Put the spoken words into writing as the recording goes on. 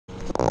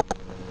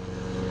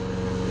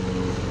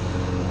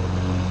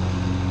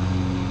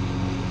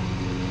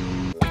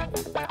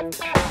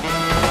Hey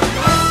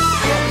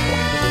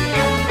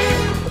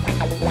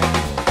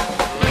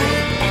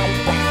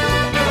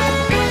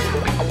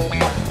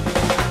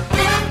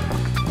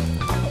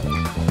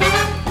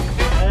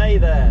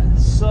there.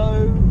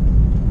 So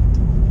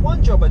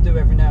one job I do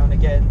every now and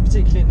again,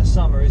 particularly in the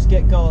summer, is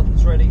get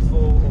gardens ready for,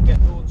 or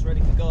get lawns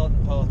ready for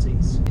garden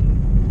parties.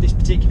 In this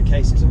particular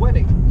case it's a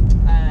wedding,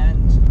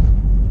 and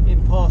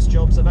in past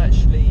jobs I've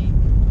actually,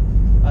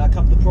 a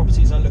couple of the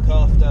properties I look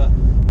after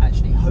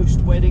actually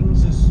host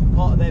weddings as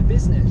part of their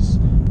business.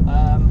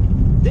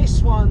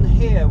 This one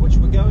here, which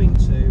we're going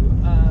to,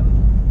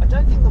 I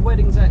don't think the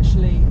wedding's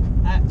actually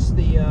at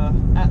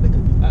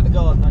the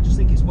garden. I just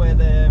think it's where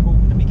they're all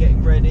going to be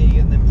getting ready,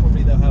 and then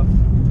probably they'll have,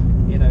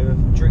 you know, a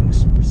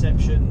drinks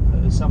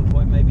reception at some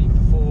point, maybe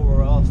before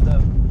or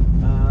after.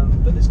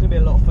 But there's going to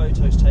be a lot of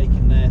photos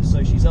taken there.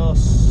 So she's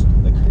asked.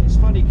 It's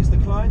funny because the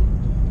client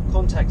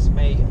contacted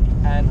me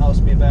and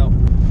asked me about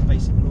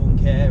basic lawn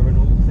care and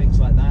all things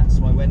like that.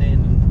 So I went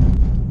in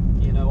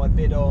and, you know, I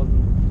bid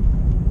on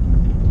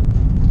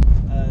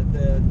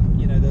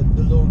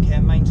the lawn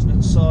care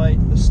maintenance side,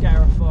 the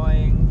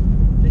scarifying,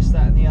 this,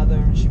 that and the other,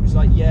 and she was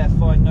like, yeah,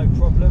 fine, no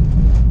problem.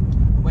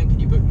 When can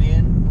you book me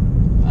in?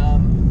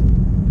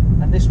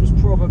 And this was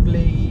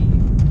probably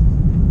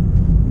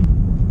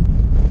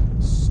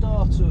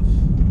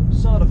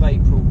start of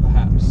April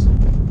perhaps,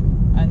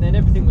 and then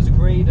everything was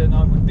agreed and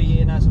I would be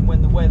in as and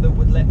when the weather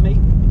would let me.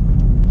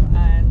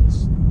 And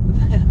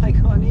then I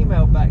got an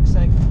email back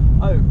saying,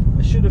 oh,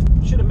 I should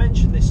have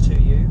mentioned this to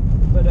you,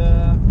 but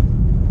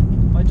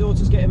my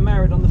daughter's getting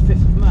married on the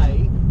 5th of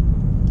May.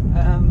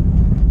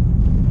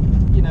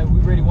 You know, we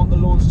really want the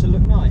lawns to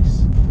look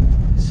nice.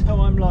 So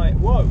I'm like,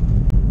 whoa,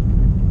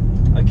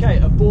 okay,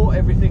 abort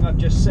everything I've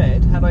just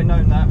said. Had I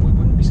known that, we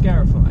wouldn't be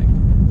scarifying.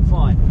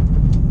 Fine.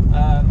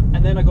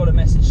 And then I got a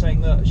message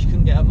saying that she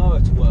couldn't get a mower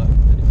to work,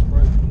 that it was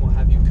broken and what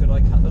have you, could I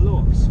cut the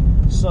lawns?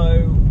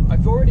 So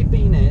I've already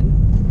been in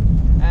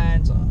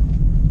and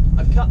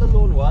I've cut the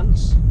lawn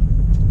once.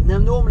 Now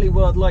normally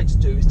what I'd like to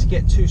do is to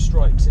get 2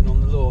 stripes in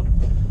on the lawn,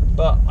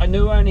 but I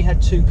knew I only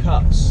had 2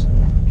 cuts,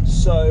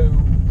 so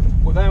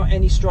without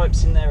any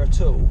stripes in there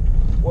at all,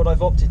 what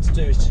I've opted to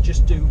do is to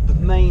just do the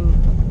main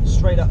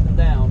straight up and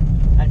down,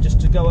 and just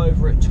to go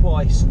over it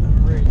twice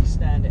and really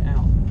stand it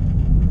out.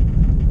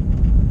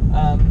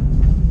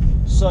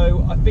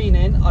 So I've been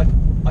in,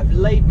 I've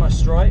laid my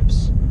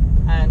stripes,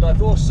 and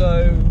I've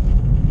also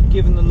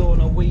given the lawn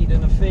a weed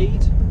and a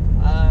feed.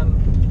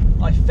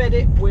 I fed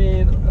it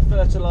with a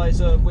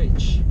fertiliser,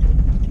 which,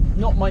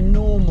 not my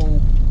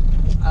normal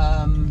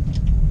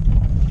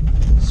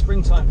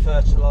springtime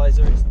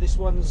fertiliser. This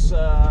one's,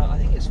 I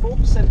think it's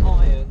 4%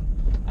 iron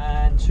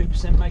and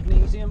 2%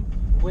 magnesium,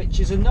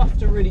 which is enough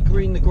to really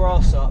green the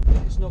grass up.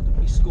 It's not going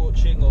to be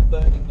scorching or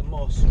burning the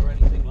moss or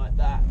anything like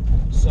that.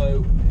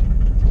 So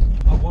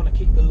I want to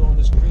keep the lawn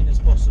as green as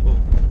possible.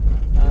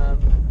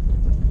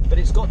 But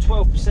it's got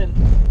 12%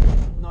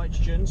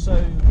 nitrogen, so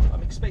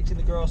I'm expecting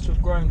the grass to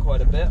have grown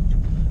quite a bit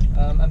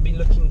and be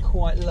looking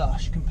quite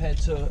lush compared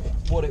to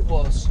what it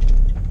was.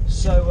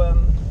 So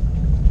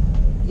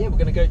yeah, we're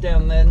going to go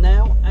down there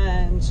now,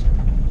 and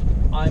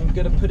I'm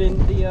going to put in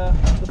the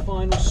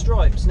final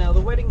stripes. Now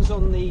the wedding's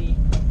on the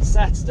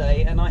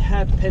Saturday, and I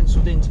had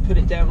penciled in to put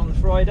it down on the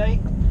Friday,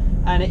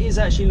 and it is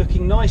actually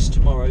looking nice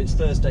tomorrow. It's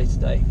Thursday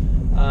today,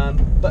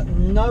 but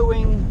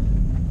knowing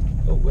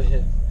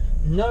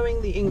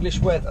the English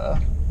weather,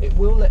 it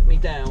will let me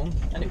down,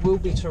 and it will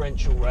be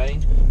torrential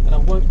rain, and I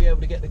won't be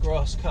able to get the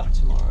grass cut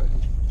tomorrow.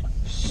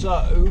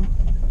 So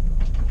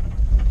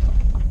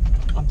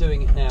I'm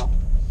doing it now,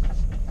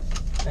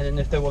 and then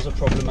if there was a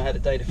problem, I had a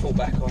day to fall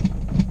back on.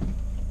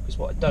 Because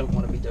what I don't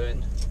want to be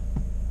doing,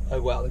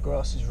 oh wow, the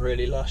grass is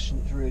really lush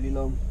and it's really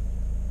long,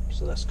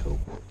 so that's cool.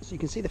 So you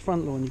can see the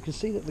front lawn, you can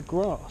see that the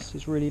grass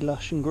is really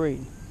lush and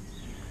green,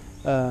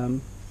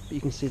 but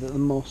you can see that the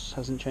moss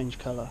hasn't changed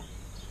colour.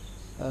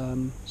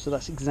 So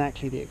that's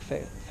exactly the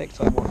effect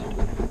I wanted.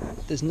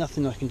 There's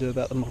nothing I can do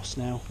about the moss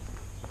now,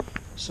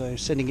 so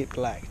sending it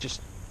black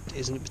just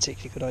isn't a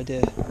particularly good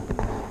idea.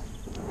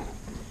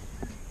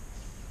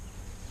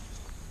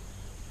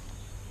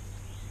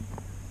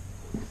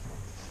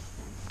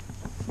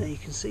 Now you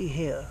can see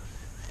here,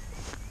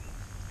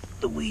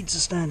 the weeds are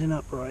standing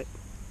upright.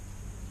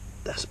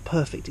 That's a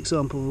perfect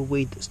example of a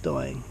weed that's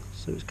dying.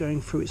 So it's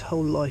going through its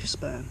whole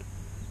lifespan,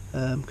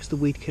 because the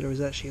weed killer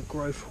is actually a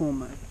growth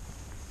hormone.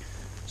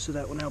 So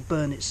that will now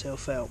burn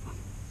itself out.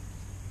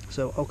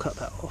 So I'll cut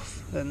that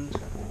off, and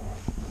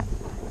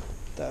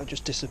that'll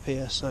just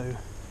disappear, so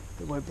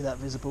it won't be that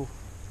visible.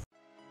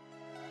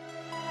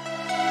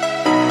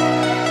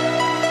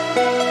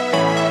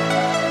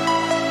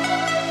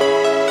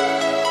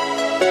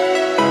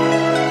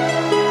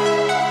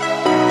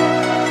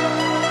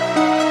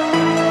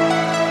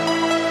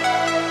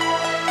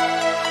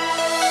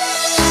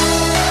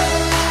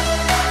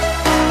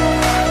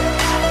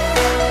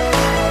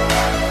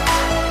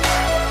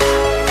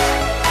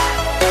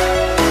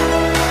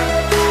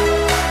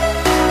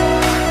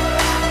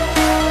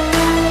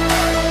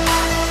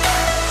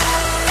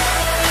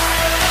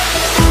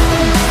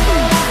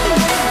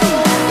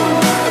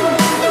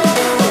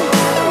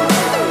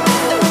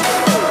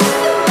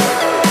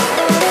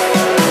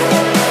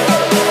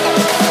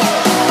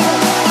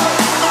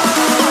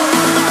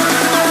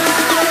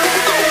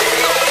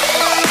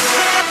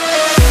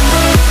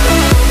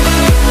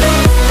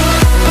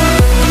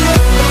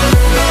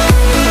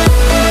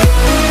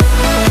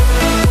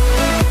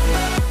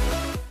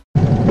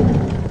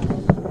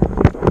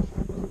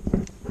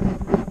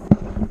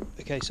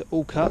 Okay, so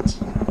all cut.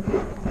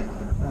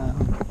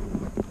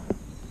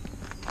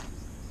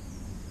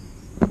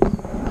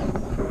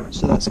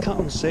 So that's cut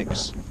on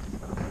 6,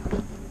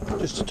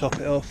 just to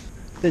top it off.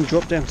 Then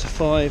drop down to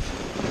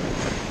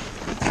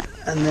 5,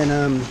 and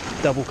then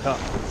double cut.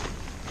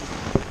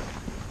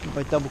 And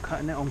by double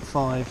cutting it on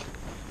 5,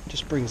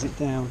 just brings it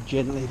down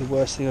gently. The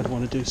worst thing I'd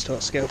want to do is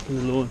start scalping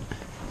the lawn,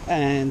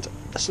 and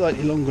a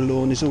slightly longer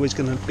lawn is always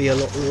going to be a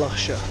lot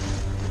lusher,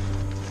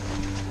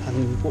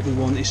 and what we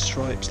want is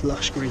stripes,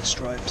 lush green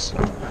stripes.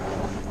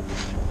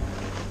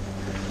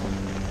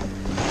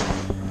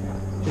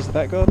 Here's the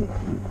back garden.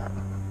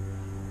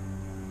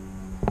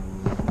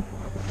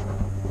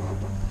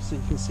 So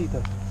you can see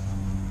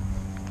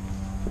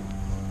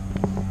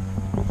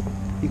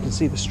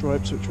the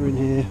stripes which were in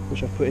here,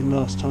 which I put in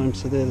last time.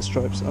 So they're the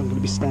stripes that I'm going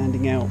to be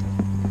standing out.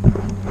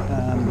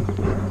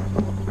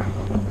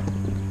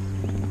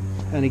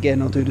 And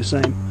again, I'll do the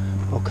same.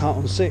 I'll cut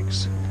on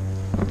 6,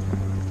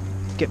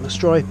 get my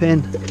stripe in,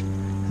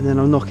 and then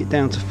I'll knock it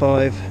down to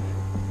 5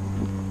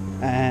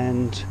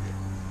 and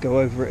go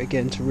over it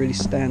again to really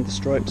stand the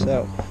stripes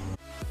out.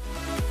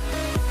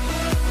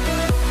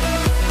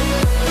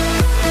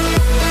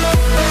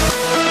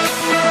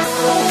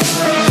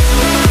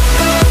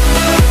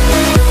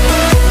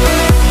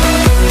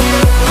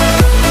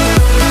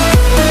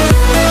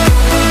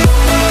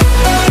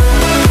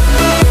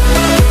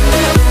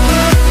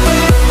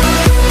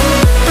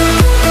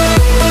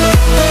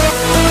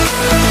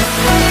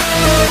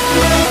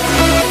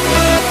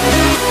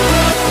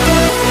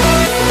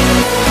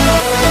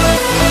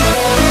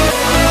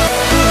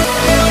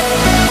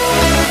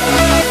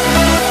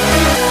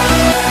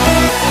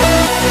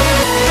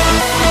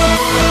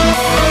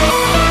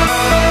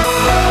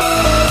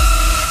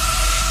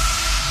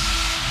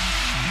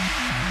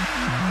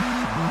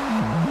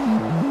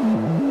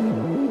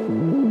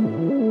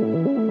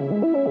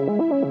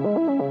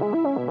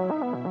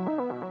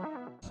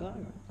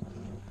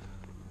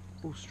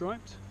 All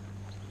striped.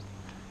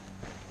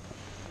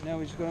 Now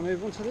we just got to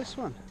move on to this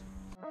one.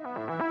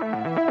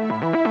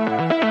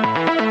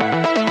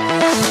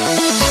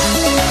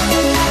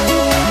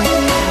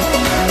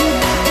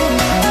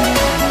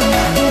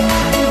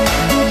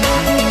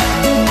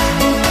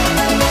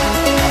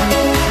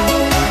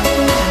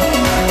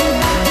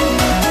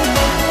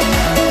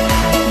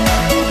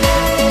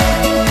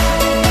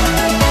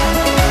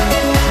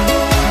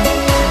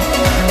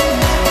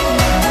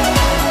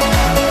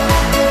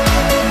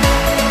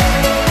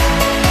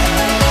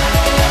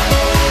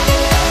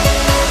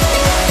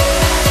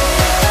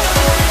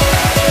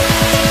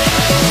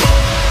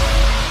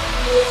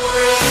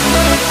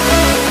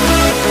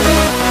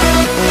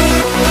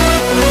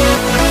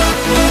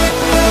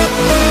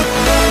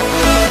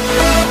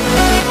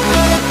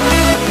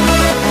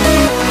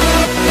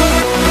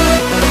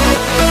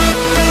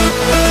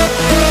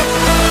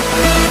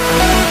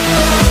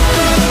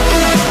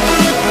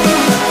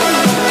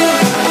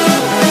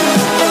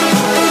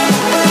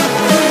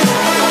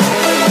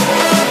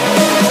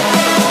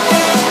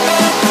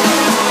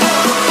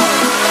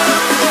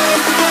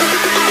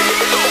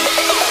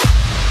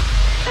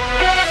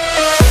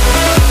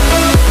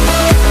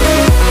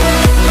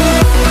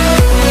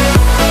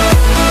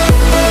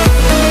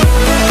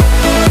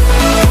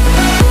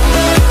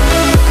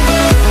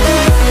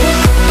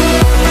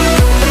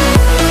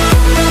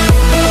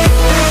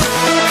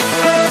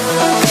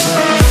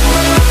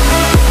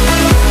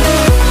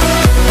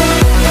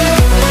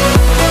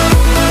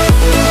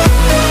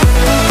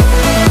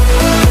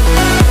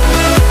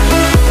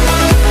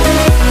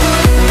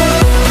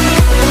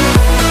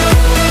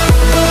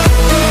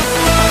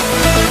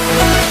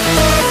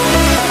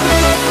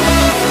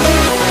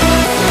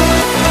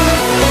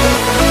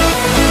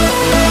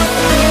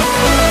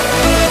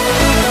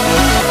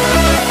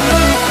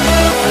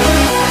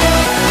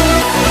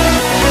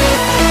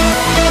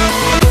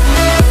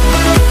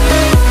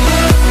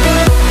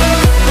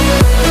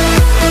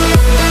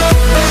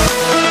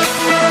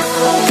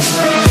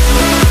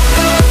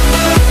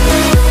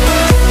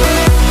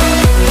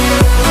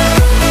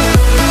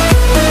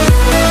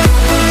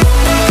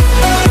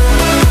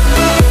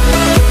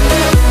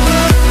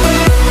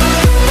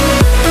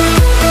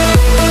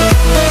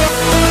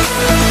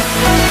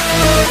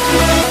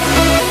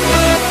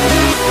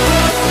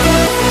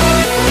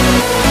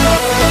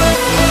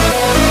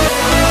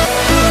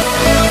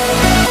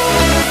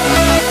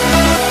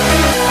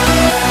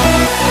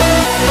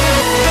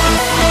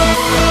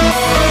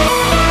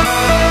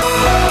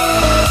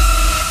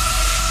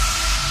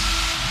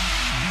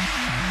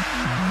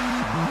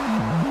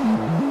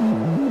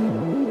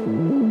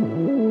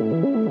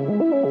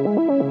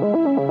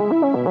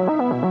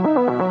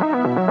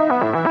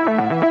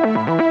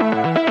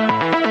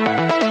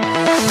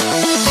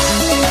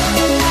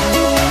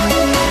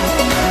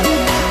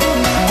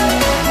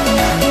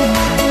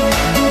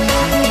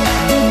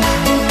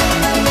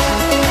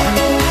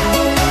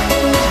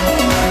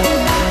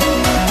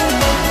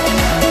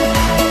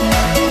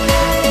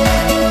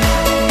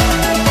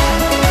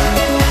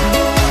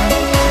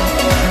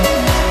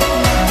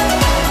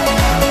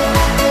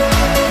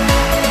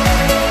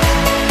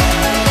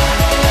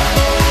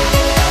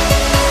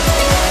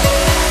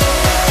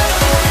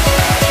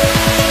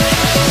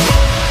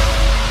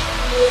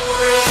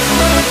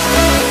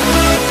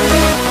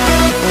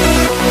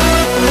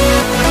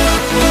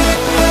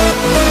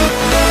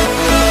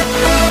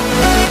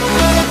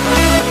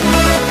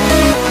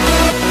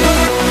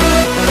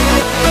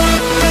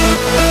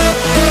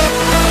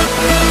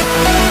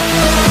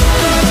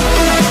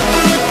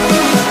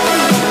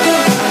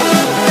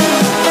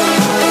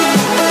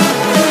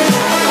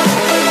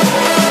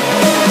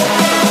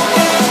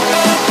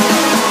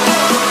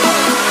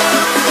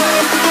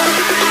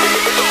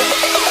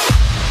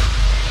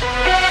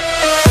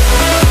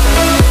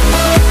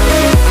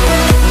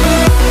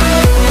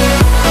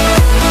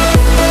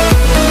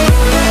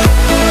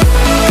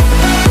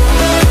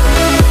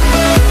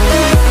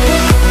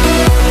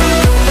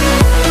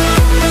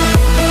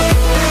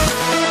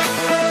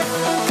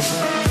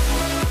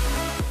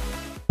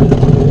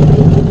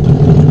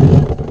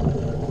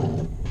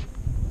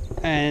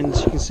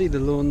 see the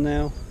lawn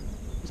now.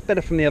 It's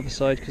better from the other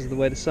side because of the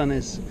way the sun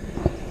is.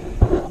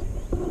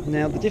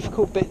 Now the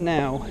difficult bit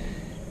now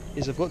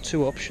is I've got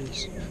two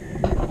options.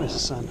 Where's the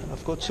sun?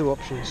 I've got two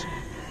options.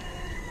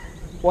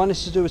 One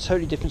is to do a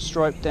totally different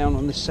stripe down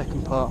on this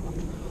second part,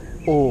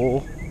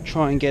 or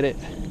try and get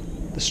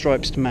the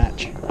stripes to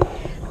match.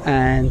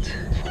 And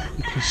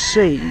you can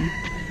see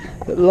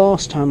that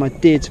last time I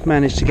did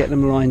manage to get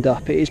them lined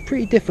up. It is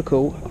pretty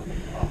difficult,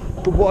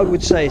 but what I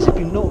would say is if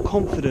you're not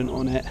confident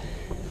on it,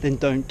 then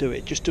don't do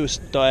it. Just do a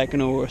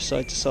diagonal or a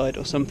side to side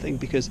or something,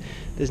 because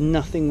there's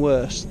nothing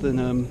worse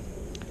than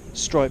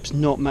stripes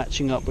not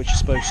matching up, which you're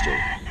supposed to.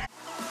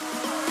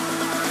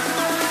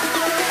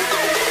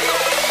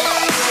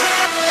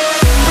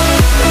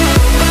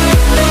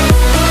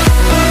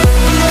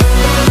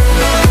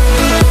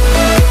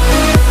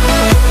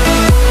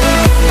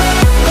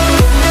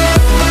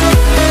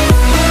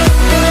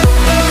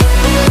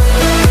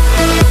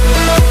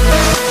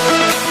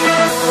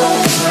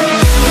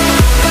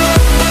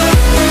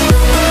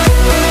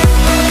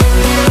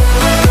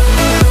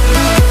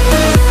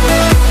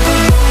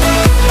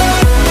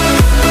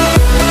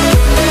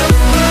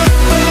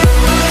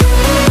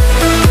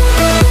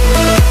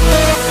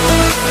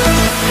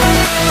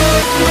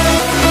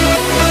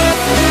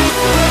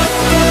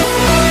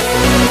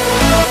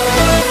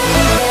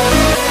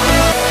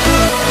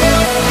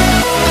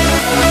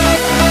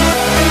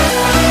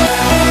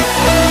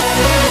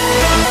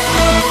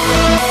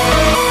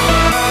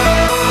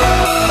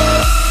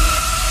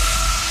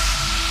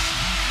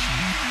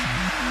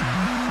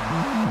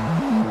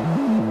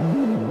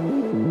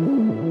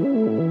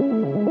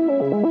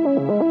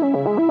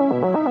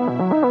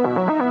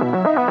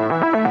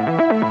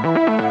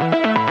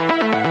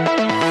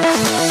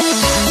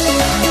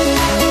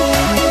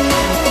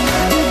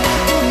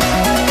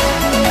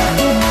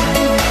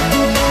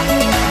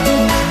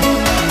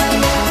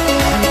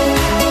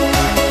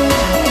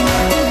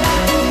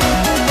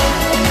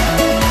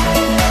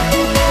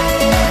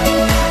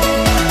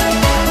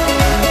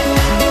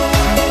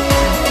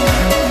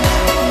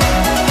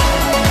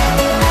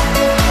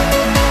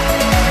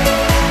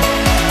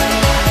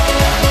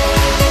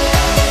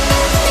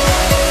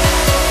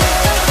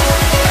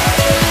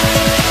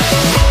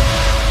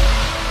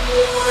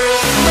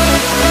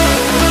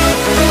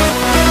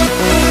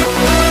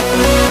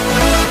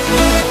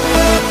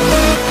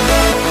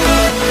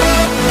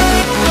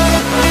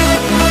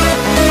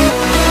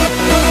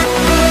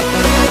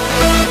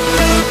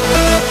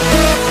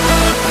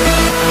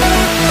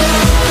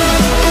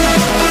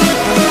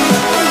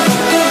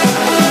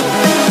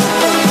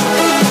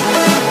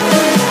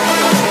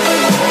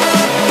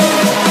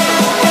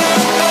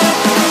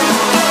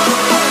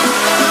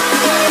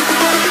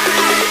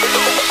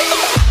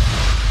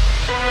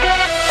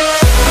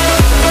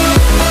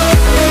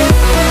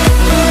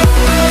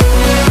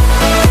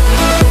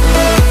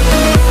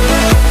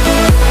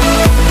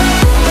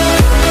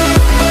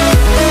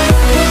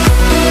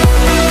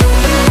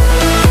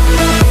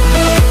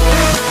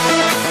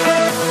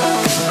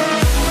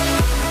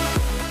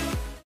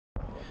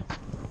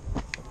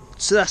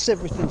 So that's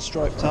everything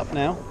striped up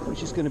now,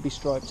 which is going to be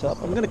striped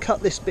up. I'm going to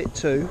cut this bit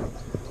too,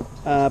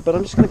 but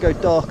I'm just going to go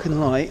dark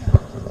and light,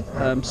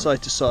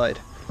 side to side.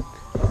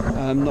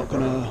 I'm not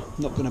going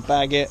to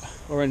bag it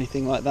or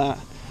anything like that.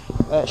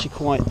 I actually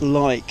quite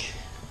like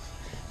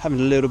having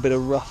a little bit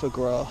of rougher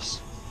grass,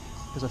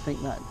 because I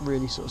think that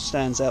really sort of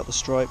stands out the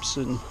stripes,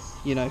 and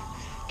you know,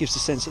 gives the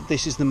sense that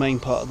this is the main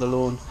part of the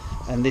lawn,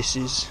 and this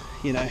is,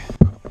 you know,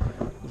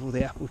 with all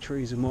the apple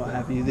trees and what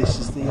have you, this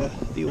is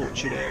the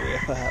orchard area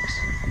perhaps.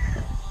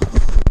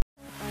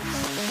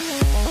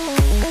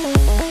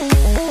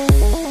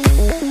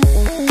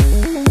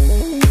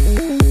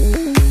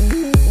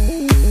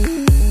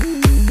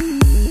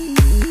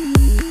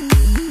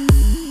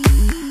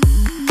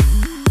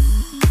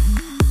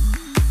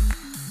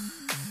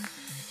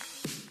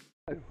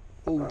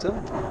 All done,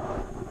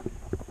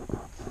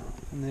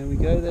 and there we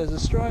go, there's the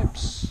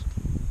stripes,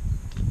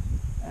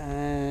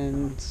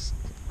 and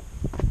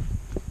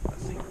I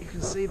think you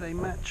can see they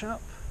match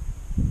up.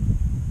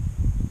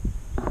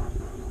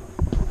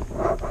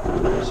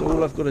 So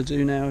all I've got to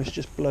do now is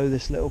just blow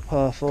this little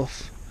path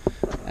off,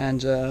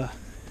 and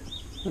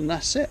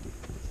that's it.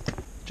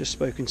 Just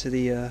spoken to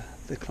the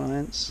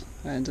clients,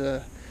 and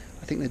I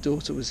think their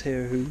daughter was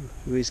here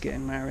who is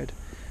getting married,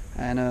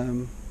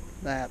 and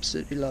they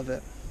absolutely love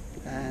it.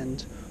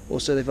 And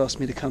also they've asked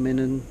me to come in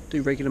and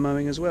do regular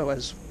mowing as well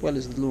as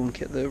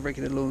the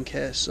regular lawn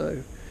care,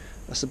 so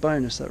that's a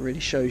bonus. That really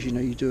shows, you know,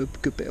 you do a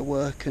good bit of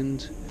work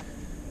and,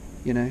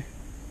 you know,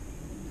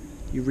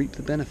 you reap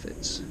the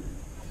benefits.